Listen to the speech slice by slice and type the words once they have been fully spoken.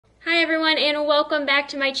Hi everyone, and welcome back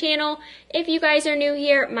to my channel. If you guys are new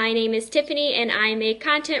here, my name is Tiffany and I make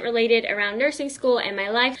content related around nursing school and my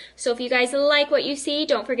life. So if you guys like what you see,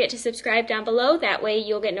 don't forget to subscribe down below. That way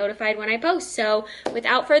you'll get notified when I post. So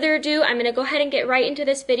without further ado, I'm going to go ahead and get right into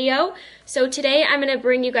this video. So today I'm going to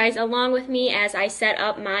bring you guys along with me as I set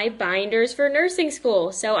up my binders for nursing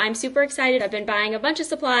school. So I'm super excited. I've been buying a bunch of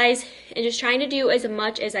supplies and just trying to do as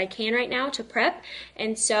much as I can right now to prep.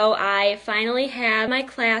 And so I finally have my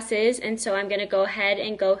classes, and so I'm going to go ahead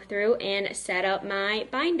and go through and set up my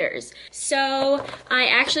binders. So I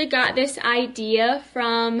actually got this idea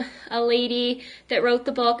from a lady that wrote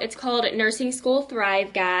the book. It's called Nursing School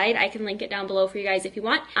Thrive Guide. I can link it down below for you guys if you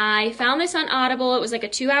want. I found this on Audible. It was like a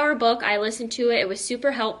 2-hour book. I listened to it. It was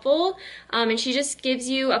super helpful. And she just gives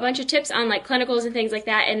you a bunch of tips on like clinicals and things like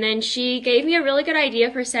that. And then she gave me a really good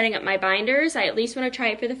idea for setting up my binders. I at least want to try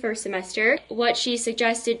it for the first semester. What she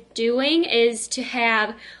suggested doing is to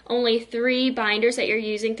have only 3 binders that you're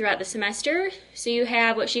using throughout the semester. So you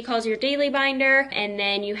have what she calls your daily binder, and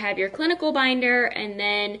then you have your clinical binder, and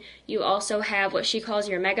then you also have what she calls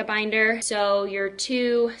your mega binder. So your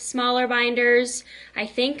 2 smaller binders, I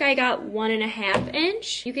think I got 1.5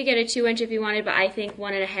 inch. You could get a 2 inch if you wanted, but I think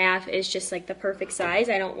 1.5 is just like the perfect size.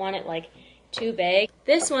 I don't want it like too big.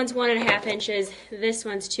 This one's 1.5 inches, this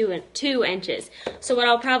one's 2 inches. So what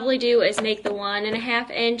I'll probably do is make the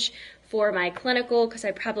 1.5 inch for my clinical, because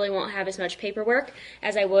I probably won't have as much paperwork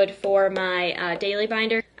as I would for my daily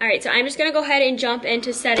binder. Alright, so I'm just going to go ahead and jump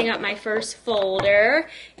into setting up my first folder.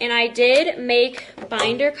 And I did make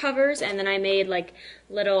binder covers, and then I made like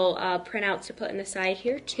little printouts to put in the side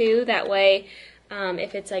here too. That way,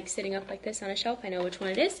 if it's like sitting up like this on a shelf, I know which one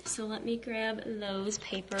it is. So let me grab those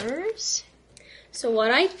papers. So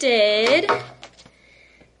what I did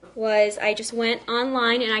was I just went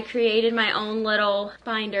online and I created my own little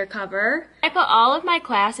binder cover. I put all of my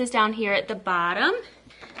classes down here at the bottom.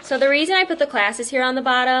 So the reason I put the classes here on the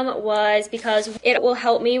bottom was because it will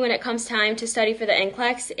help me when it comes time to study for the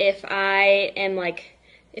NCLEX if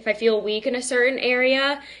I feel weak in a certain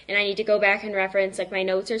area and I need to go back and reference like my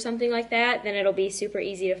notes or something like that, then it'll be super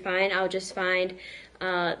easy to find. I'll just find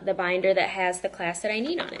the binder that has the class that I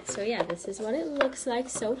need on it. So yeah, this is what it looks like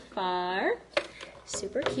so far.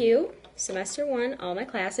 Super cute. Semester 1, all my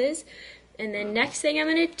classes. And then next thing I'm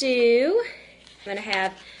going to do, I'm going to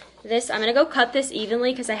have this, I'm going to go cut this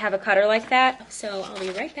evenly because I have a cutter like that. So I'll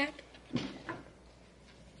be right back.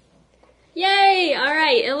 Yay!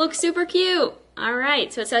 Alright, it looks super cute.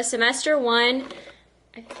 Alright, so it says Semester 1.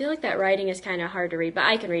 I feel like that writing is kind of hard to read, but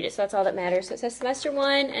I can read it, so that's all that matters. So it says Semester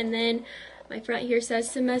 1, and then my front here says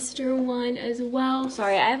Semester 1 as well.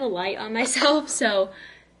 Sorry, I have a light on myself, so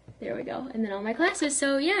there we go. And then all my classes,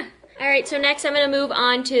 so yeah. Alright, so next I'm going to move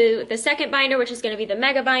on to the second binder, which is going to be the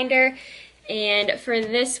mega binder. And for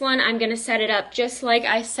this one, I'm going to set it up just like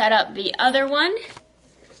I set up the other one.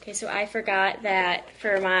 Okay, so I forgot that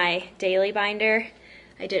for my daily binder,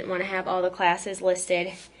 I didn't want to have all the classes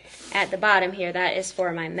listed at the bottom here. That is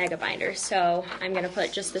for my mega binder. So I'm going to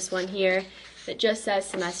put just this one here that just says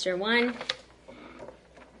Semester 1.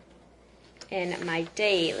 In my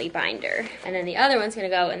daily binder. And then the other one's going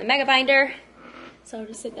to go in the mega binder. So I'll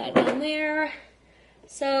just sit that down there.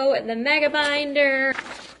 So the mega binder,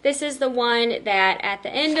 this is the one that at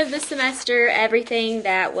the end of the semester, everything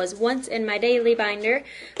that was once in my daily binder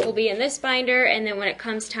will be in this binder. And then when it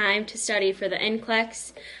comes time to study for the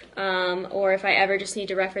NCLEX, or if I ever just need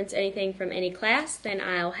to reference anything from any class, then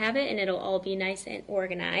I'll have it and it'll all be nice and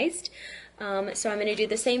organized. So I'm going to do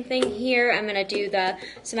the same thing here. I'm going to do the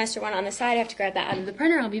semester 1 on the side. I have to grab that out of the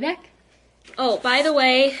printer. I'll be back. Oh, by the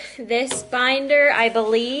way, this binder, I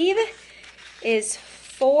believe, is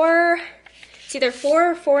it's either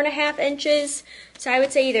 4 or 4.5 inches. So I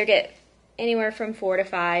would say either get anywhere from 4 to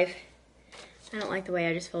 5. I don't like the way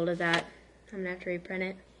I just folded that. I'm going to have to reprint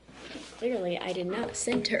it. Clearly, I did not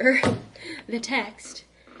center the text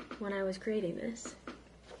when I was creating this.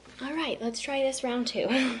 Alright, let's try this round 2.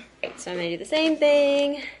 So I'm going to do the same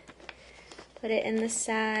thing. Put it in the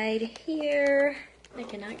side here. I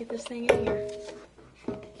cannot get this thing in here.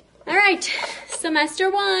 Alright,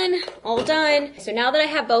 semester 1, all done. So now that I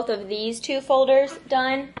have both of these 2 folders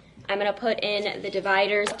done, I'm going to put in the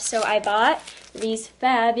dividers. So I bought these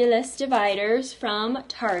fabulous dividers from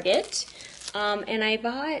Target. And I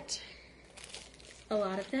bought a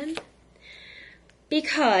lot of them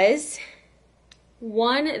because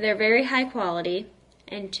 1, they're very high quality,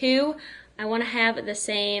 and 2, I want to have the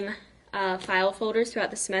same file folders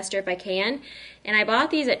throughout the semester if I can. And I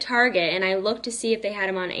bought these at Target, and I looked to see if they had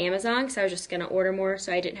them on Amazon because I was just going to order more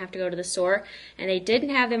so I didn't have to go to the store. And they didn't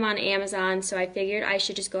have them on Amazon, so I figured I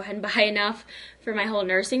should just go ahead and buy enough for my whole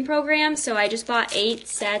nursing program. So I just bought 8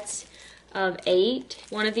 sets of 8.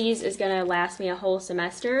 One of these is going to last me a whole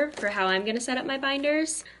semester for how I'm going to set up my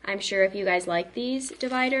binders. I'm sure if you guys like these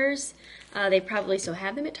dividers, they probably still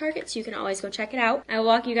have them at Target, so you can always go check it out. I will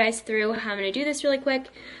walk you guys through how I'm going to do this really quick.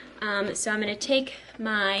 So I'm going to take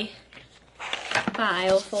my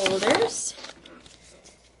file folders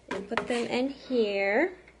and put them in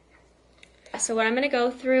here. So what I'm going to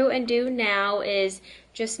go through and do now is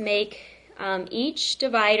just make each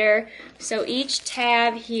divider, so each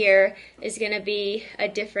tab here is going to be a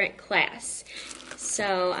different class.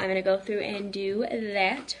 So I'm going to go through and do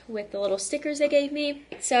that with the little stickers they gave me.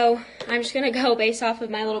 So I'm just going to go based off of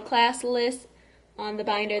my little class list on the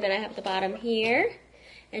binder that I have at the bottom here,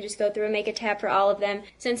 and just go through and make a tab for all of them.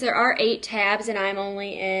 Since there are 8 tabs and I'm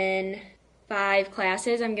only in 5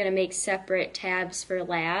 classes, I'm going to make separate tabs for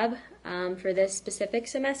lab for this specific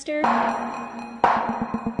semester.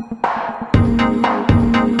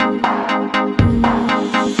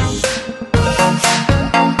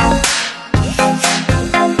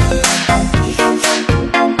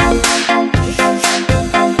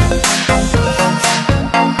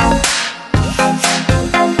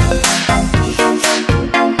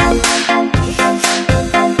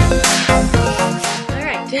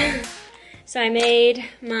 So I made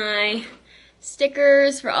my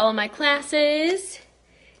stickers for all of my classes,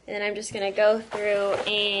 and then I'm just going to go through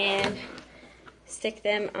and stick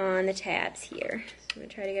them on the tabs here. So I'm going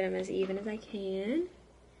to try to get them as even as I can.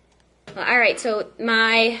 Well, alright, so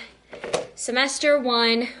my semester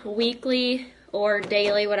 1 weekly or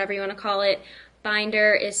daily, whatever you want to call it,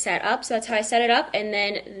 binder is set up. So that's how I set it up, and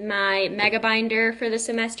then my mega binder for the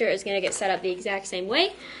semester is going to get set up the exact same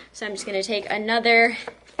way. So I'm just going to take another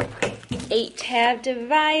 8 tab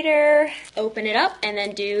divider, open it up, and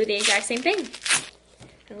then do the exact same thing.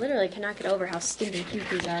 I literally cannot get over how stinking cute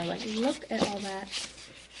these are. Like, look at all that.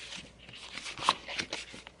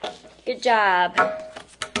 Good job.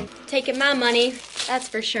 Taking my money, that's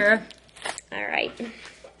for sure. Alright.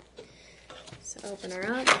 So open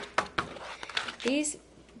her up. These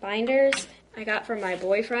binders I got from my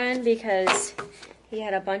boyfriend because he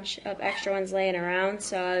had a bunch of extra ones laying around.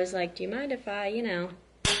 So I was like, do you mind if I,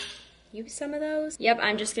 use some of those? Yep,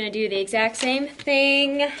 I'm just going to do the exact same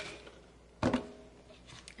thing. I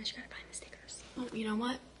just got to find the stickers. Oh, you know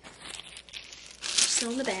what?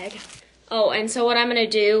 Still in the bag. Oh, and so what I'm going to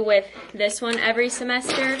do with this one every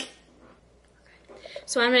semester,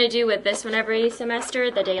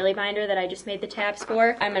 the daily binder that I just made the tabs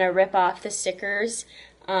for, I'm going to rip off the stickers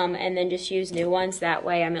and then just use new ones. That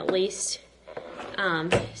way I'm at least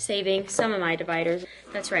saving some of my dividers.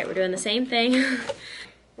 That's right, we're doing the same thing.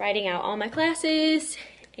 Writing out all my classes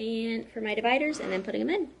and for my dividers and then putting them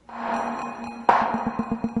in.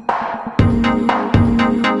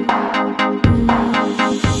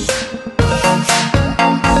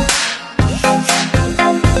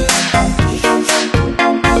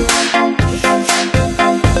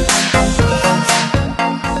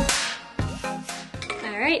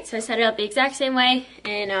 Alright, so I set it up the exact same way,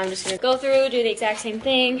 and now I'm just going to go through, do the exact same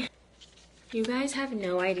thing. You guys have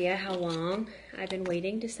no idea how long I've been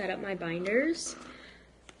waiting to set up my binders.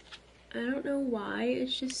 I don't know why,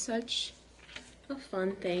 it's just such a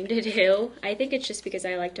fun thing to do. I think it's just because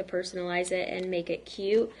I like to personalize it and make it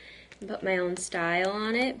cute and put my own style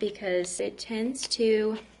on it, because it tends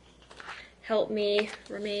to help me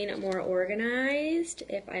remain more organized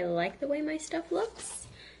if I like the way my stuff looks,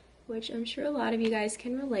 which I'm sure a lot of you guys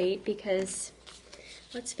can relate, because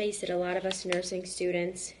let's face it, a lot of us nursing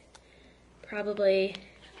students probably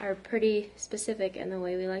are pretty specific in the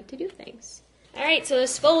way we like to do things. Alright, so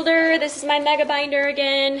this folder, this is my mega binder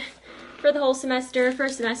again for the whole semester,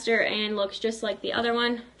 first semester, and looks just like the other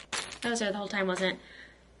one. That was there the whole time, wasn't it?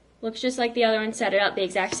 Looks just like the other one, set it up the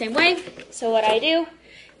exact same way. So what I do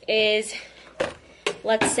is,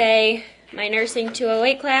 let's say my nursing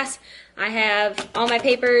 208 class, I have all my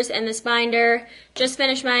papers in this binder, just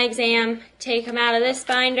finished my exam, take them out of this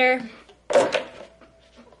binder,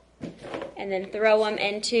 and then throw them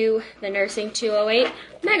into the Nursing 208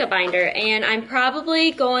 Mega Binder. And I'm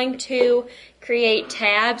probably going to create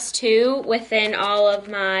tabs too within all of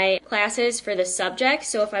my classes for the subject,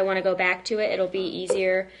 so if I want to go back to it, it'll be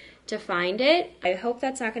easier to find it. I hope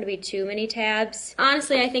that's not going to be too many tabs.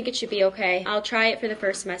 Honestly, I think it should be okay. I'll try it for the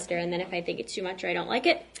first semester, and then if I think it's too much or I don't like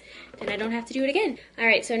it, then I don't have to do it again.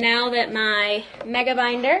 Alright, so now that my Mega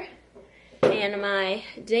Binder and my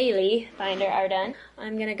daily binder are done,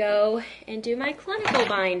 I'm gonna go and do my clinical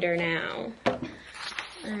binder now.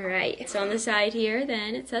 Alright, so on the side here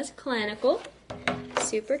then it says clinical,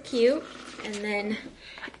 super cute, and then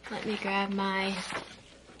let me grab my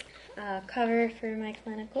cover for my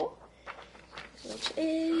clinical, which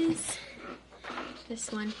is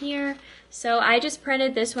this one here. So I just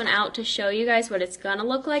printed this one out to show you guys what it's gonna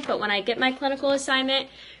look like, but when I get my clinical assignment,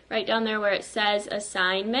 right down there where it says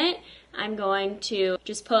assignment, I'm going to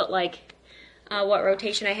just put like what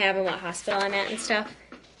rotation I have and what hospital I'm at and stuff.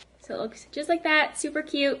 So it looks just like that, super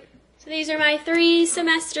cute. So these are my three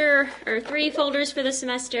folders for the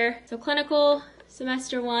semester. So clinical,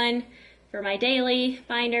 semester 1 for my daily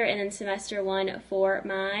binder, and then semester 1 for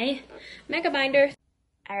my mega binder.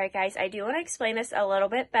 Alright guys, I do want to explain this a little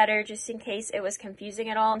bit better just in case it was confusing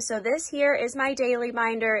at all. So this here is my daily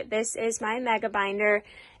binder, this is my mega binder,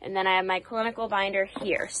 and then I have my clinical binder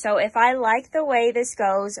here. So if I like the way this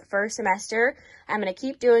goes for semester, I'm going to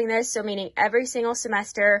keep doing this, so meaning every single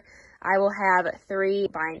semester I will have 3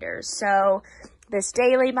 binders. So this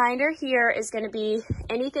daily binder here is going to be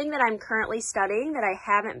anything that I'm currently studying that I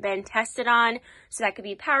haven't been tested on. So that could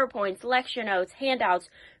be PowerPoints, lecture notes, handouts,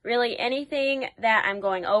 really anything that I'm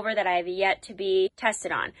going over that I have yet to be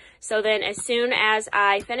tested on. So then as soon as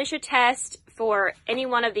I finish a test for any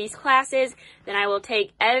one of these classes, then I will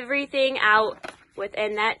take everything out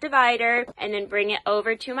within that divider and then bring it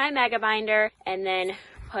over to my mega binder and then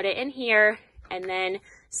put it in here, and then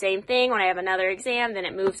same thing when I have another exam, then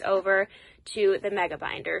it moves over to the mega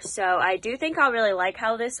binder. So I do think I'll really like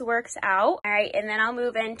how this works out. All right, and then I'll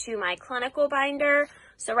move into my clinical binder.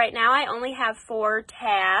 So right now I only have 4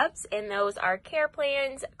 tabs, and those are care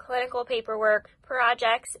plans, clinical paperwork,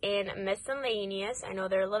 projects, and miscellaneous. I know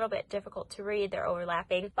they're a little bit difficult to read, they're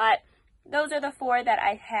overlapping, but those are the 4 that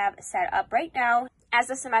I have set up right now. As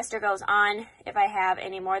the semester goes on, if I have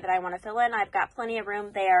any more that I want to fill in, I've got plenty of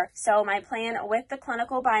room there. So my plan with the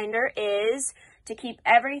clinical binder is to keep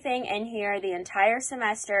everything in here the entire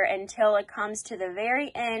semester until it comes to the very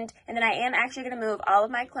end. And then I am actually going to move all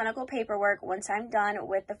of my clinical paperwork once I'm done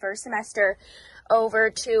with the first semester over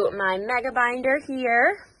to my mega binder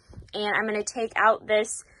here. And I'm going to take out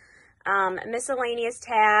this miscellaneous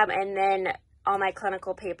tab, and then all my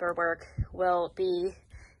clinical paperwork will be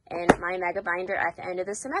in my mega binder at the end of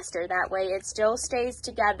the semester. That way it still stays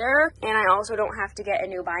together, and I also don't have to get a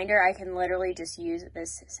new binder. I can literally just use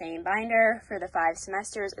this same binder for the 5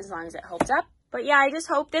 semesters as long as it holds up. But yeah, I just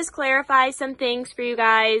hope this clarifies some things for you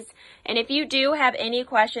guys. And if you do have any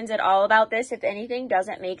questions at all about this, if anything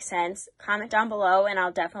doesn't make sense, comment down below and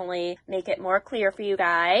I'll definitely make it more clear for you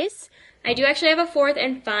guys. I do actually have a 4th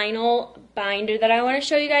and final binder that I want to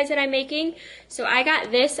show you guys that I'm making. So I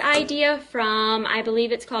got this idea from, I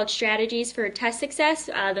believe it's called Strategies for Test Success,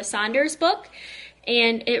 the Saunders book.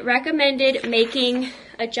 And it recommended making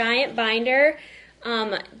a giant binder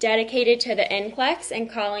dedicated to the NCLEX and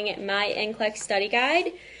calling it My NCLEX Study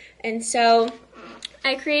Guide. And so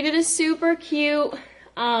I created a super cute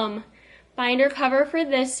binder cover for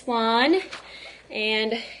this one.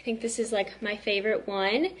 And I think this is like my favorite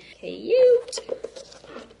one. Cute.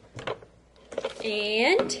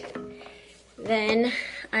 And then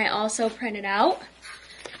I also printed out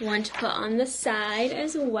one to put on the side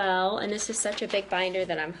as well. And this is such a big binder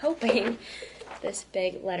that I'm hoping this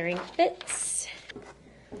big lettering fits.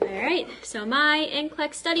 Alright, so my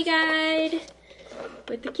NCLEX study guide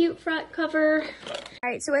with the cute front cover.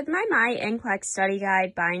 Alright, so with my NCLEX study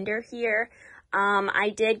guide binder here,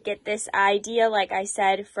 I did get this idea, like I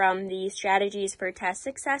said, from the Strategies for Test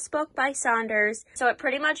Success book by Saunders. So it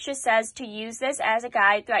pretty much just says to use this as a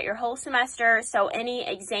guide throughout your whole semester. So any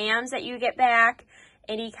exams that you get back,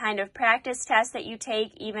 any kind of practice test that you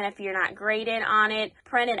take, even if you're not graded on it,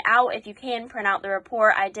 print it out if you can, print out the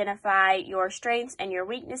report, identify your strengths and your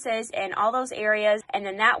weaknesses in all those areas, and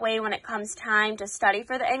then that way when it comes time to study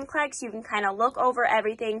for the NCLEX, you can kind of look over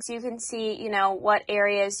everything so you can see, you know, what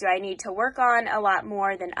areas do I need to work on a lot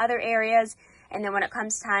more than other areas, and then when it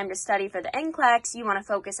comes time to study for the NCLEX, you want to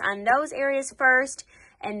focus on those areas first,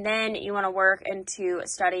 and then you want to work into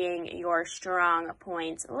studying your strong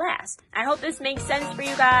points last. I hope this makes sense for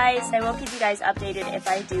you guys. I will keep you guys updated if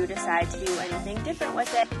I do decide to do anything different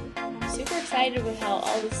with it. I'm super excited with how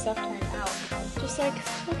all this stuff turned out. Just like,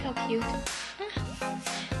 look how cute.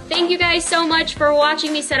 Thank you guys so much for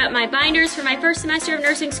watching me set up my binders for my first semester of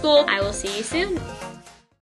nursing school. I will see you soon.